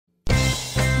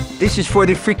This is for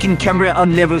the freaking camera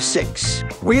on level 6,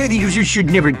 where the user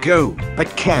should never go, but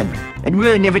can, and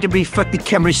will inevitably fuck the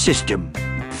camera system.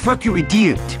 Fuck you,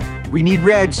 idiot. We need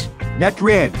rads, not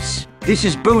revs. This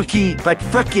is bulky, but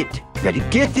fuck it. Gotta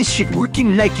get this shit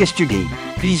working like yesterday.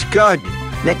 Please God,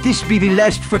 let this be the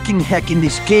last fucking hack in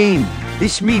this game.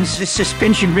 This means the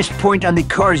suspension rest point on the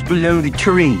cars below the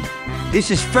terrain.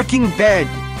 This is fucking bad.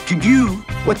 To do,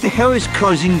 what the hell is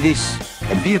causing this?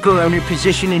 And vehicle owner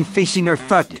position and facing are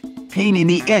fucked. Pain in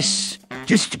the ass.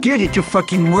 Just get it to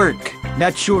fucking work.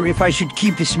 Not sure if I should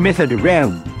keep this method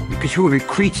around, because whoever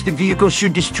creates the vehicle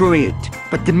should destroy it.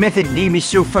 But the method name is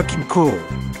so fucking cool.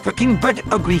 Fucking butt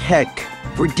ugly hack.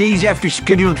 For days after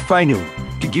scheduled final,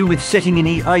 to deal with setting an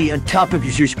AI on top of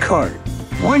user's car.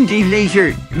 1 day later,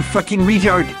 you fucking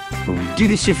retard. But we do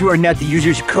this if you are not the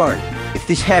user's car. If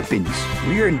this happens,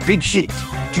 we are in big shit.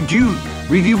 To do,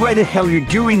 review why the hell you're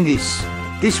doing this.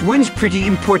 This one's pretty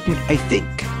important, I think.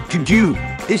 To do,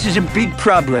 this is a big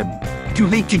problem. Too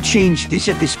late to change this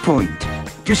at this point.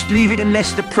 Just leave it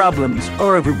unless the problems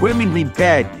are overwhelmingly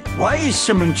bad. Why is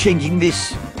someone changing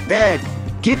this? Bad.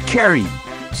 Get carry.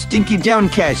 Stinky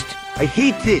downcast. I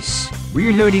hate this.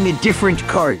 We're loading a different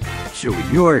car. So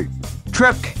in your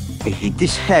truck. I hate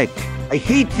this hack. I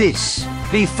hate this.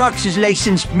 Play Fox's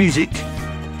licensed music.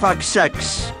 Fox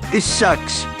sucks. This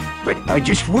sucks. But I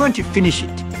just want to finish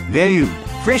it. Value.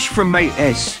 Fresh from my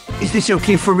ass. Is this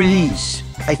okay for release?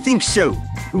 I think so.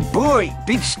 Oh boy,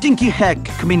 big stinky hack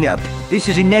coming up. This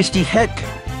is a nasty hack.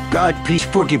 God, please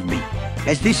forgive me,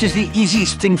 as this is the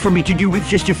easiest thing for me to do with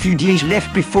just a few days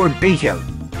left before beta.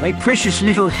 My precious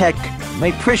little hack.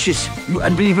 My precious, you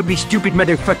unbelievably stupid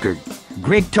motherfucker.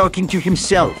 Greg talking to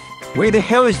himself. Where the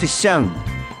hell is the sound?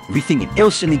 Everything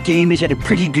else in the game is at a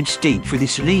pretty good state for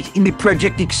this late in the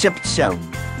project except sound.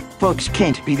 Fox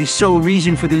can't be the sole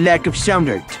reason for the lack of sound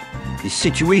art. This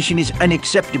situation is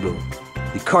unacceptable.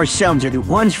 The car sounds are the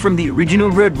ones from the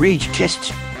original Road Rage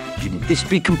tests. Shouldn't this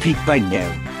be complete by now?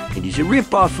 It is a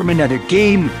rip-off from another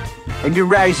game. And you're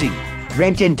rising.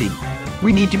 Rant ending.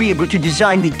 We need to be able to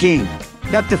design the game.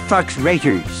 Not the Fox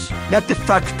writers. Not the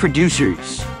Fox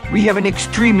producers. We have an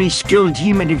extremely skilled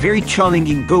team and a very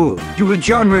challenging goal. Do a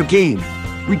genre game.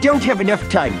 We don't have enough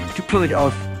time to pull it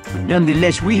off. But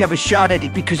nonetheless, we have a shot at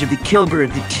it because of the caliber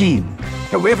of the team.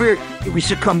 However, if we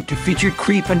succumb to feature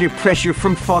creep under pressure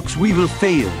from Fox, we will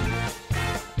fail.